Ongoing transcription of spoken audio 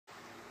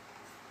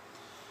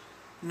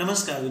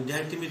नमस्कार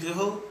विद्यार्थी मित्र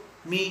हो,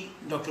 मी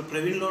डॉक्टर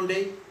प्रवीण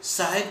लोंढे,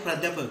 सहायक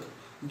प्राध्यापक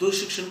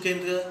दूरशिक्षण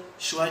केंद्र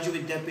शिवाजी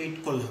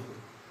विद्यापीठ कोल्हापूर।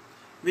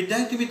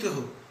 विद्यार्थी मित्र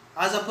हो,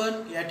 आज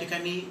आपण या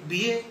ठिकाणी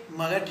BA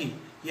मराठी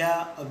या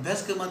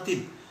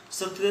अभ्यासक्रमातील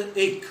सत्र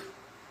 1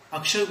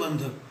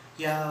 अक्षरबंध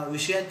या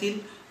विषयातील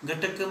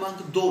घटक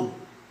क्रमांक 2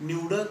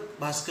 निवडक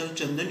भास्कर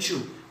चंदनशिव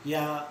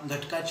या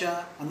घटकाच्या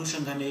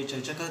अनुषंगाने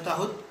चर्चा करत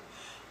आहोत।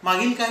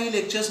 मागील काही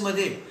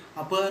लेक्चर्समध्ये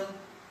आपण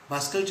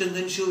भास्कर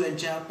चंदनशिव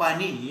यांच्या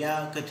पाणी या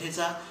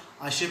कथेचा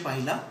आशय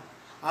पाहिला।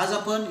 आज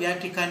आपण या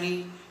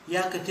ठिकाणी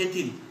या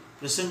कथेतील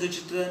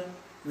प्रसंगचित्रण,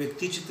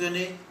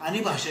 व्यक्तिचित्रणे आणि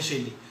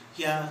भाषाशैली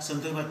या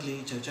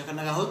संदर्भातली चर्चा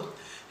करणार आहोत।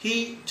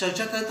 ही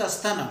चर्चा करत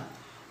असताना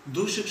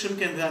दूरशिक्षण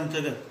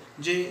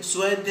केंद्रांतर्गत जे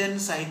स्वअध्ययन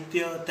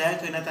साहित्य तयार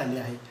करण्यात आले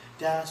आहे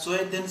त्या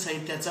स्वअध्ययन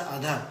साहित्याचा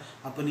आधार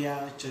आपण या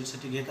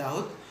चर्चेसाठी घेत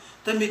आहोत।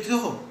 तर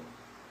मित्रहो,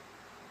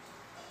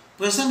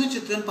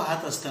 प्रसंगचित्रण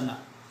पाहत असताना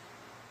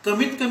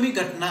कमीत कमी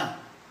घटना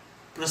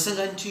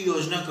प्रसंगांची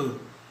योजना करून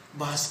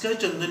भास्कर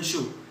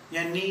चंदनशिव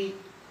यांनी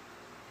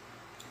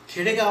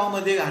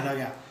खेडेगावामध्ये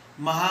राहणाऱ्या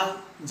महार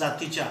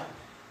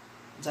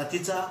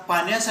जातीचा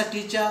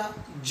पाण्यासाठीच्या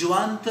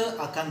जिवंत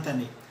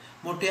आकांताने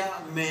मोठ्या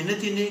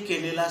मेहनतीने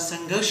केलेला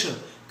संघर्ष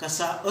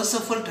कसा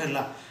असफल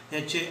ठरला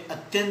याचे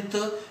अत्यंत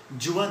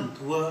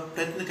जिवंत व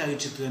प्रयत्नकारी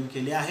चित्रण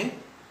केले आहे।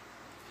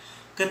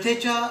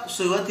 कथेच्या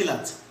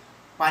सुरुवातीलाच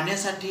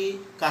पाण्यासाठी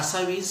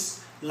कासावीस,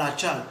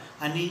 लाचार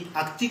आणि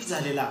आक्तिक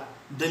झालेला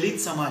दलित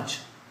समाज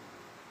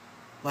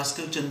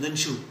भास्कर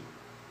चंदनशिव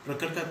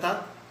प्रकट करतात।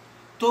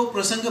 तो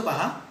प्रसंग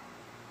पहा।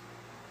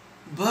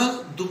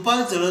 भर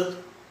दुपार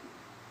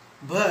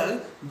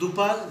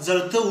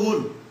जळतं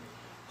ऊन,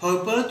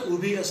 होळपळत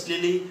उभी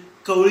असलेली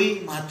कवळी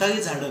म्हातारी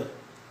झाडं,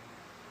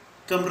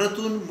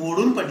 कमरातून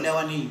मोडून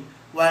पडल्यावानी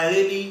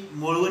वाळलेली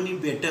मोळवणी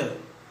बेटं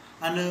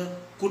आणि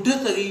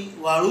कुठंतरी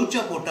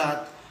वाळूच्या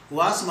पोटात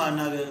वास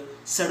मारणारं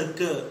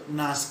सडकं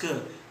नासकं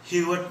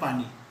हिरवट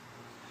पाणी,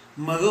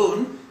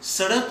 मगून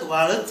सडत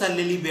वाळत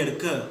चाललेली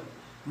बेडकं,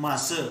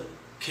 मासं,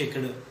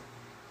 खेकडं।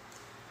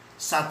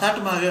 7-8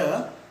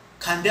 मागं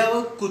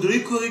खांद्यावर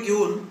कुदळीखोरी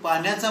घेऊन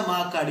पाण्याचा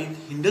माग काढीत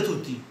हिंडत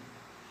होती,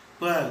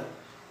 पण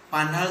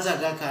पान्हाळ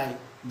जागा काय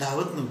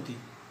धावत नव्हती।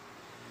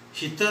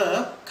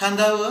 हिथं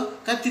खांदावं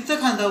का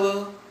तिथं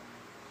खांदावं,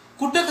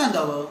 कुठं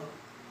खांदावं?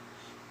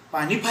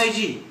 पाणी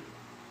पाहिजे,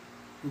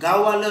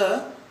 गाववालं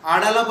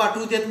आडाला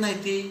पाठवू देत नाही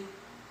ती,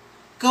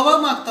 कवा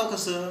मागताव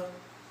कसं?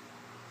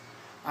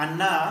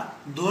 अण्णा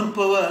 2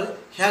 पवर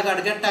ह्या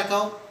गाडग्यात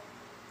टाकाव।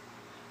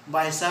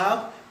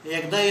 बायसाब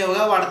एकदा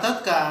एवढा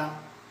वाढतात का?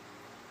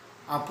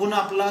 आपण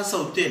आपला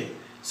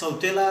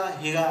सवतेला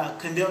हिरा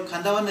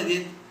खांदावा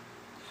नदीत।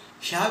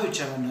 ह्या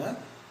विचारानं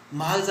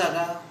महाग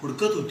जागा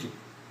हुडकत होती।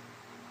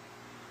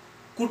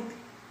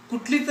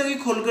 कुठली तरी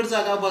खोलगट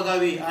जागा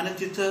बघावी आणि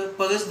तिथं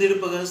परस 1.5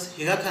 परस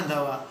हिरा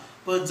खांदावा,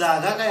 पण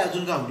जागा काय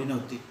अजून गावली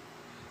नव्हती।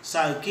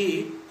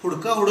 सारखी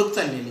हुडक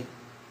चाललेली।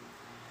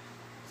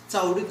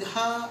 चावडीत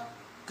हा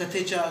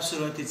कथेच्या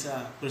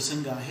सुरुवातीचा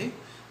प्रसंग आहे।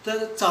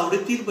 तर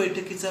चावडीतील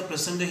बैठकीचा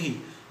प्रसंगही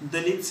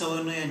दलित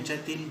सवर्ण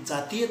यांच्यातील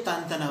जातीय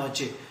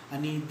ताणतणावाचे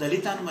आणि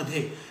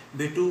दलितांमध्ये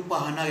भेटू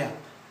पाहणाऱ्या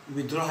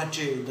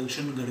विद्रोहाचे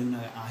दर्शन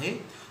घडवणारा आहे।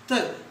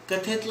 तर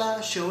कथेतला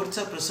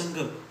शेवटचा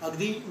प्रसंग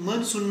अगदी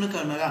मन सुन्न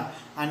करणारा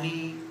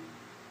आणि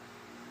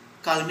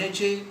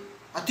काढण्याचे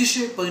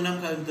अतिशय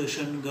परिणामकारक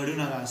दर्शन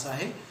घडवणारा असा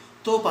आहे।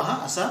 तो पहा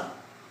असा।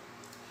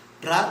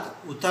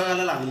 रात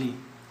उताराला लागली,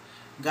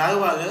 गार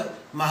वारं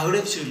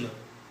महागड्यात शिरलं,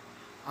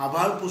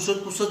 आभाळ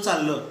पुसत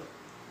चाललं,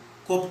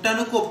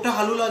 कोपटानं कोपटं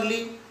हालू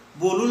लागली,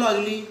 बोलू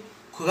लागली,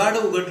 खुराड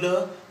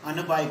उघडलं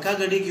आणि बायका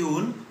गडी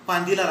घेऊन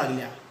पांदीला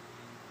लागल्या।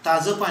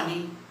 ताजं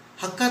पाणी,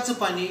 हक्काचं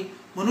पाणी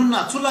म्हणून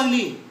नाचू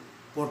लागली।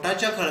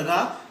 पोटाच्या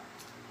खळगा,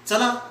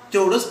 चला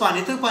तेवढंच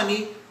पाणी तर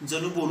पाणी,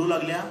 जणू बोलू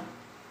लागल्या।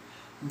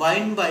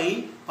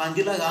 बाई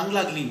पांदीला रांग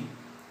लागली।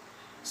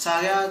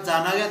 साऱ्या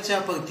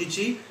जाणाऱ्याच्या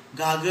परतीची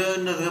घागर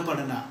नजर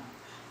पडना।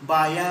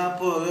 बाया,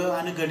 पोरं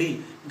आणि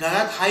गडी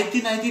घरात हाय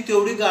ती नाही ती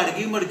तेवढी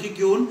गाडगी मडकी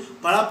घेऊन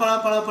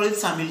पळापळीत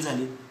सामील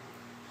झाली।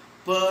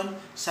 पण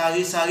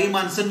सारी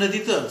माणसं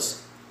नदीतच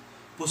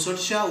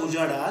पुसटशा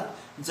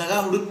उजाडात जगा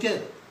हुडकत्यात।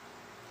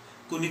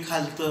 कुणी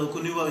खालतं,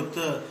 कुणी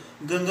वरतं,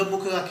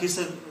 गंगमुख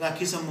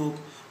राखी सम्मुख,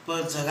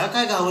 पण जगा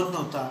काय गावत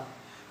नव्हता।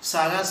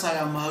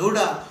 सारा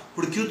मारुडा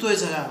हुडकिवतोय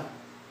जगा,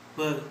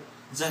 पण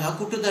जगा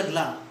कुठं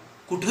दडला,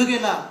 कुठं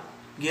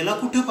गेला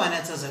कुठं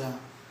पाण्याचा जगा।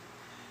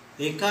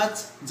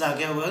 एकाच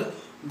जाग्यावर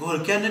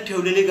घोळक्यानं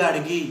ठेवलेली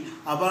गाडगी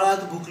आबाळात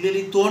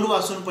भुकलेली तोंड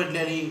वासून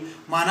पडलेली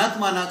मानात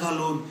माना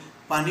घालून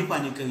पाणी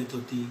करत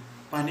होती।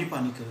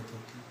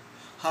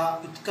 हा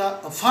इतका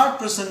अफाट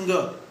प्रसंग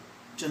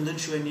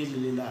चंदनशिवांनी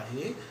लिहिलेला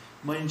आहे।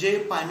 म्हणजे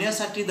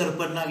पाण्यासाठी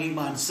धडपडणारी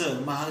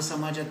माणसं, महार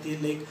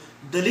समाजातील एक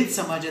दलित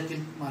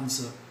समाजातील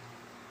माणसं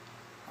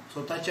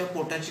स्वतःच्या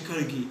पोटाची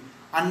खळगी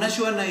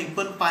अन्नाशिवाय नाही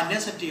पण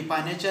पाण्यासाठी,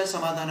 पाण्याच्या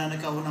समाधानानं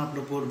काहून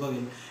आपलं पोट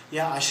बघेल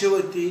या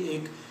आशेवरती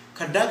एक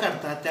खड्डा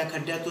काढतात, त्या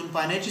खड्ड्यातून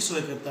पाण्याची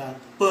सोय करतात।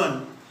 पण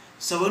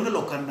सवर्ण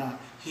लोकांना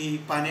ही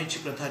पाण्याची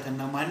प्रथा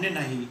त्यांना मान्य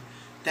नाही।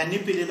 त्यांनी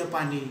पिलेलं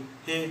पाणी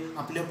हे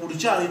आपल्या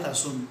पुढच्या आळीत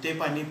असून ते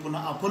पाणी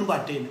पुन्हा आपण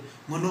वाटेल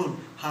म्हणून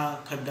हा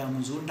खड्डा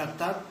मुजवून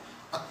टाकतात.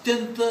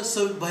 अत्यंत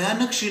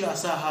भयानकशील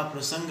असा हा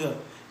प्रसंग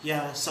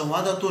या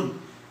संवादातून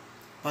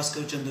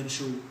भास्कर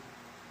चंदनशिव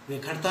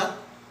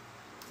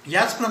रेखाटतात.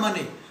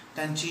 याचप्रमाणे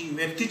त्यांची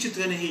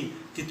व्यक्तिचित्रणेही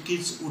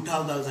तितकीच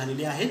उठावदार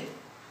झालेली आहेत.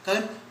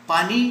 कारण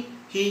पाणी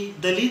ही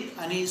दलित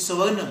आणि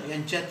सवर्ण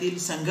यांच्यातील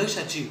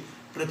संघर्षाची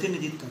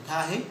प्रतिनिधित कथा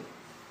आहे.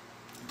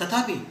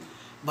 तथापि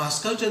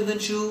भास्कर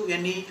चंदनशिव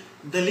यांनी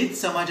दलित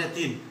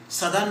समाजातील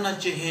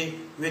सदांनाचे हे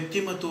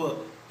व्यक्तिमत्व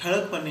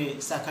ठळकपणे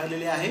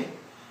साकारलेले आहे.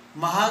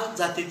 महार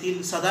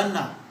जातीतील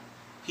सदांना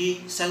ही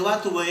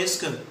सर्वात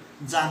वयस्कर,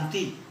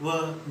 जाणती व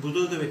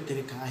बुजुर्ग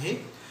व्यक्तिरेखा आहे.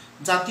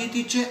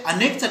 जातीतीचे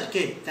अनेक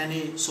चटके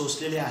त्याने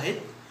सोसलेले आहेत.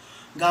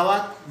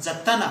 गावात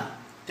जगताना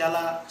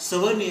त्याला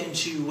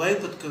सवर्णीयांशी वय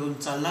पत्करून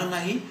चालणार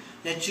नाही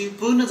याची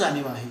पूर्ण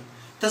जाणीव आहे.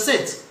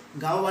 तसेच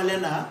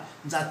गाववाल्यांना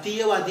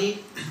जातीयवादी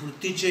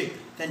वृत्तीचे,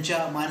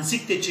 त्यांच्या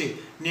मानसिकतेचे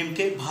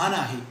नेमके भान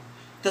आहे.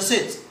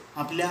 तसेच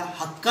आपल्या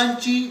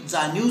हक्कांची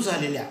जाणीव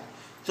झालेल्या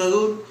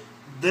तरुण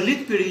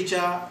दलित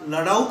पिढीच्या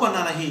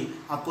लढाऊपणालाही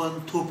आपण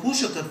थोपवू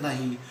शकत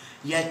नाही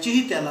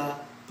याचीही त्याला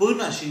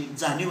पूर्ण अशी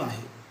जाणीव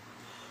आहे.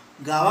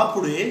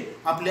 गावापुढे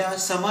आपल्या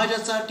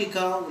समाजाचा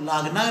टिकाव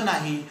लागणार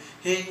नाही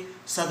हे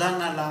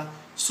सदांनाला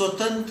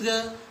स्वतंत्र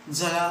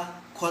झरा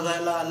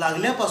खोदायला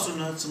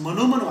लागल्यापासूनच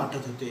मनोमन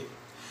वाटत होते.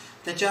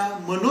 त्याच्या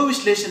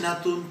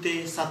मनोविश्लेषणातून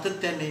ते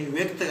सातत्याने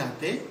व्यक्त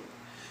राहते.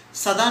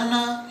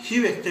 सदांना ही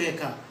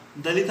व्यक्तिरेखा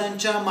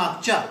दलितांच्या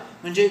मागच्या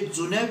म्हणजे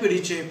जुन्या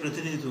पिढीचे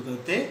प्रतिनिधित्व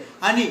करते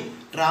आणि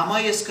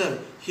रामायस्कर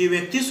ही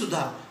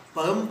व्यक्तीसुद्धा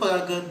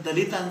परंपरागत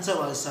दलितांचा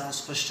वारसा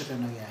स्पष्ट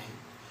करणारी आहे.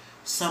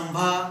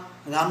 संभा,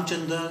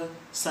 रामचंद्र,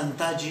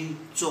 संताजी,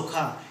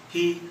 चोखा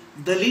ही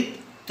दलित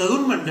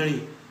तरुण मंडळी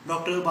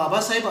डॉक्टर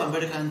बाबासाहेब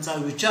आंबेडकरांचा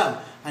विचार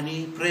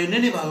आणि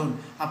प्रेरणेने भागून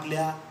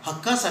आपल्या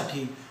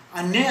हक्कासाठी,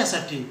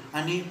 अन्यायासाठी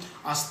आणि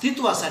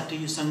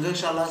अस्तित्वासाठी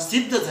संघर्षाला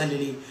सिद्ध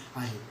झालेली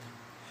आहेत.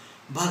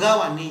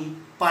 भगावानी,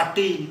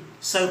 पाटील,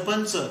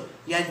 सरपंच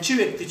यांची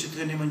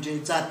व्यक्तिचित्रणे म्हणजे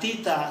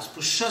जातीता,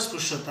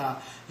 स्पृश्यता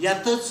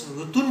यातच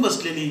ऋतून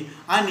बसलेली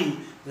आणि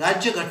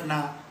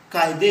राज्यघटना,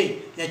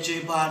 कायदे याचे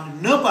भान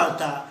न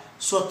पाळता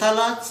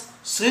स्वतःलाच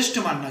श्रेष्ठ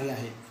मानणारी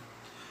आहेत.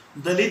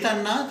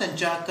 दलितांना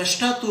त्यांच्या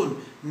कष्टातून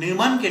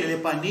निर्माण केलेले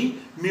पाणी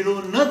मिळू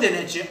न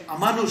देण्याचे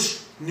अमानुष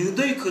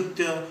निर्दयी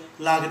कृत्य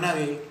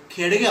लागणारे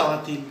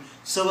खेडेगावातील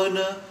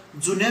सवर्ण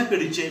जुन्या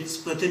पिढीचेच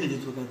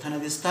प्रतिनिधित्व करताना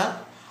दिसतात.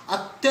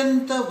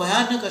 अत्यंत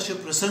भयानक असे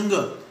प्रसंग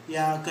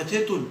या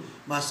कथेतून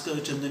भास्कर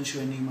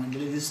चंदनशिव यांनी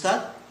मांडलेले दिसतात.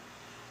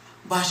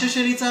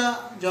 भाषाशैलीचा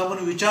जेव्हा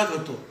आपण विचार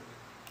करतो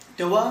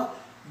तेव्हा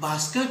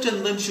भास्कर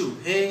चंदनशिव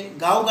हे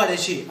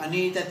गावगाड्याशी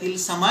आणि त्यातील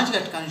समाज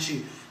घटकांशी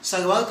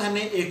सर्वार्थाने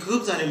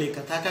एकरूप झालेले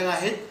कथाकार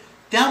आहेत.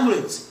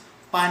 त्यामुळेच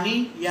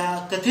पाणी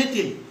या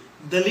कथेतील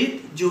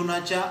दलित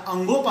जीवनाच्या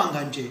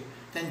अंगोपांगांचे,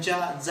 त्यांच्या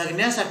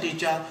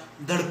जगण्यासाठीच्या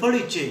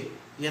धडपडीचे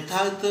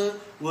यथार्थ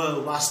व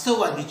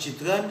वास्तववादी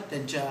चित्रण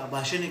त्यांच्या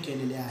भाषेने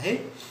केलेले आहे.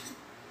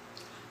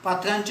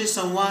 पात्रांचे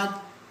संवाद,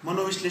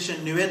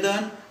 मनोविश्लेषण,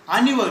 निवेदन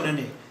आणि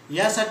वर्णने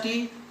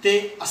यासाठी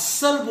ते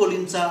अस्सल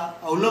बोलींचा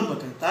अवलंब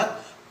करतात.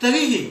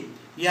 तरीही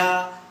या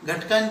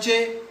घटकांचे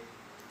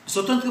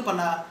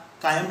स्वतंत्रपणा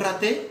कायम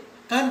राहते.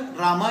 कारण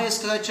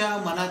रामायस्कराच्या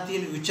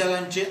मनातील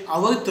विचारांचे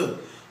आवर्त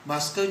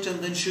भास्कर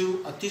चंदनशिव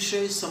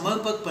अतिशय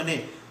समर्पकपणे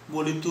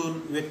बोलीतून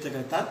व्यक्त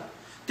करतात.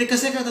 ते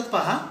कसे करतात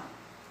पहा.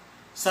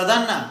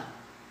 सदांना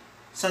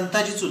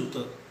संताजी चुलत,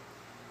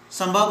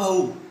 संभा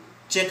भाऊ,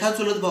 चेखा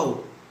चुलत भाऊ,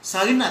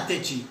 सारी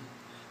नात्याची.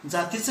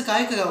 जातीचं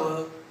काय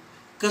करावं,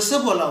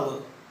 कसं बोलावं,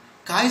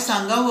 काय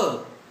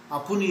सांगावं,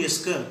 आपण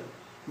येसकर.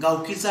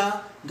 गावकीचा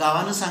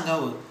गावानं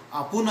सांगावं,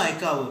 आपण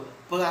ऐकावं,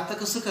 पण आता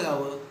कसं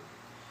करावं.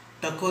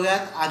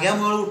 टकोऱ्यात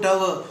आग्यामुळे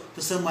उठावं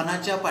तसं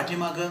मनाच्या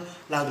पाठीमागं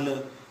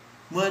लागलं.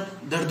 मन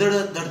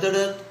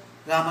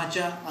धडधडत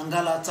रामाच्या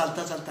अंगाला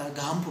चालता चालता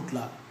घाम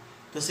फुटला.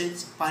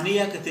 तसेच पाणी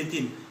या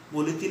कथेतील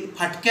बोलीतील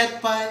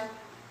फाटक्यात पाय,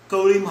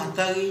 कवळी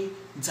म्हातारी,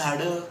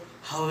 झाडं,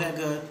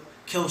 हावऱ्यागत,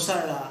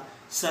 खेवसाळा,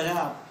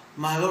 सराप,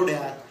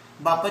 मारवड्यात,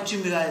 बापाची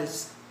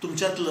मिरायस,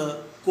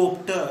 तुमच्यातलं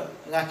कोपटं,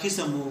 राखी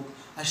समूह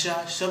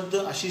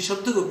अशी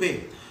शब्दरूपे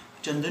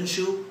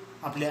चंदनशिव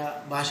आपल्या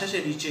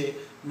भाषाशैलीचे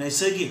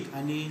नैसर्गिक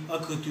आणि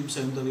अकृत्रिम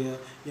सौंदर्य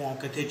या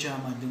कथेच्या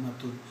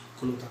माध्यमातून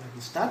खुलवताना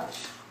दिसतात.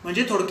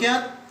 म्हणजे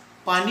थोडक्यात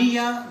पाणी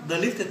या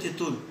दलित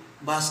कथेतून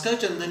भास्कर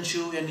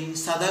चंदनशिव यांनी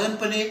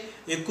साधारणपणे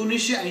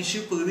 1980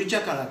 पूर्वीच्या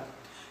काळात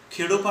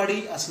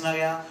खेडोपाडी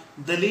असणाऱ्या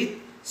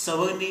दलित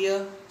सवर्णीय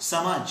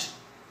समाज,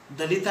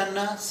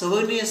 दलितांना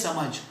सवर्णीय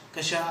समाज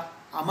कशा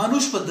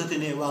अमानुष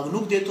पद्धतीने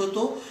वागणूक देत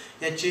होतो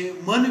याचे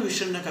मन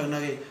विषण्ण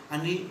करणारे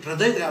आणि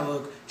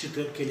हृदयद्रावक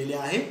चित्रण केलेले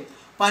आहे.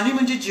 पाणी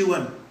म्हणजे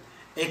जीवन.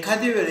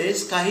 एखाद्या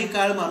वेळेस काही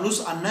काळ माणूस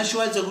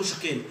अन्नाशिवाय जगू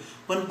शकेल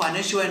पण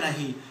पाण्याशिवाय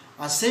नाही.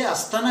 असे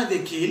असताना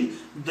देखील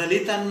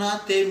दलितांना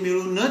ते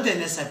मिळू न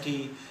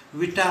देण्यासाठी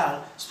विटाळ,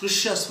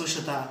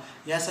 अस्पृश्यता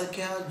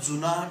यासारख्या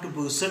जुनाट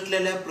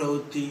बुरसटलेल्या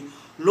प्रवृत्ती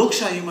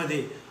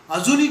लोकशाहीमध्ये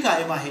अजूनही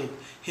कायम आहेत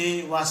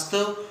हे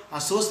वास्तव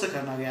अस्वस्थ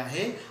करणारे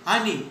आहे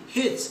आणि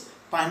हेच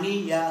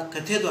पाणी या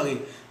कथेद्वारे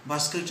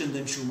भास्कर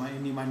चंदन शिव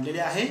यांनी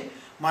मांडलेले आहे.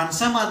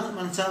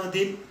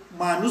 माणसामधील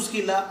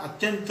माणुसकीला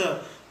अत्यंत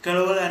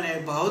कळवळ्याने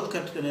भावत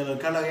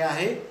करणारे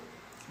आहे.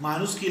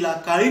 माणुसकीला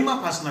काळिमा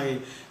फासणारे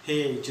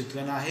हे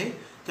चित्रण आहे.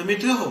 तर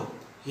मित्रहो,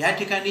 या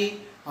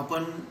ठिकाणी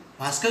आपण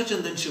भास्कर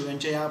चंदन शिव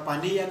यांच्या या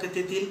पाणी या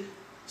कथेतील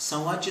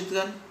संवाद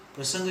चित्रण,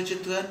 प्रसंग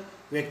चित्रण,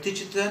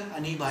 व्यक्तिचित्रण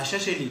आणि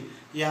भाषाशैली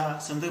या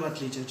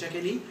संदर्भातली चर्चा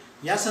केली.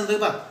 या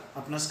संदर्भात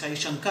आपणास काही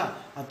शंका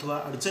अथवा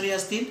अडचणी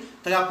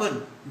असतील तर आपण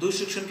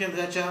दूरशिक्षण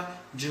केंद्राच्या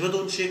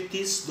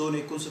 0231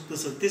 269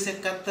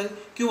 3771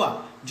 किंवा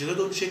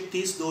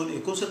 0231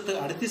 269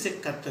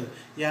 3871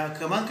 या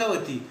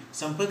क्रमांकावरती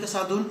संपर्क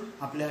साधून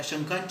आपल्या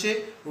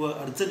शंकांचे व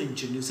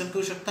अडचणींचे निरसन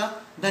करू शकता.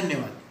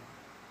 धन्यवाद.